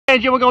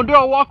And we're going to do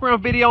our walk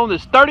around video on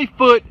this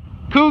 30-foot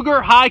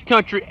Cougar High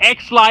Country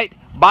X-Lite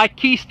by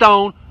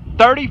Keystone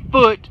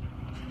 30-foot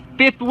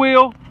fifth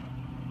wheel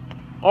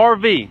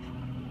RV.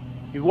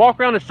 You walk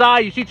around the side,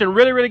 you see it's in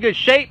really good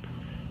shape.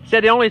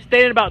 Said they only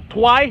stayed in about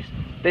twice.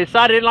 They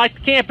decided they didn't like to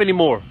camp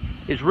anymore.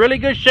 It's really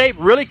good shape,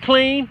 really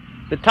clean.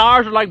 The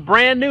tires are like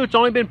brand new. It's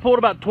only been pulled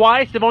about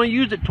twice. They've only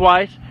used it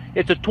twice.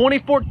 It's a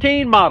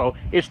 2014 model.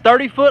 It's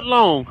 30 foot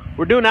long.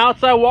 We're doing an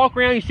outside walk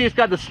around. You see it's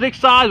got the slick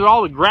sides with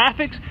all the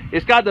graphics.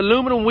 It's got the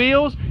aluminum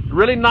wheels.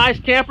 Really nice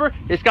camper.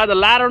 It's got the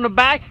ladder on the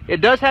back. It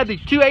does have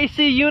these 2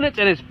 AC units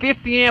and it's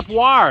 50 amp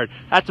wired.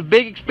 That's a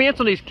big expense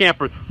on these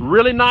campers.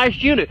 Really nice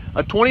unit.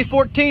 A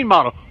 2014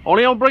 model.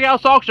 Only on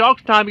Brickhouse Auction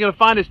time you're going to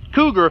find this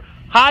Cougar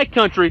High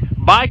Country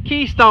by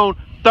Keystone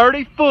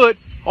 30 foot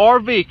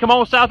RV. Come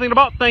on, South End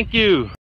about. Thank you.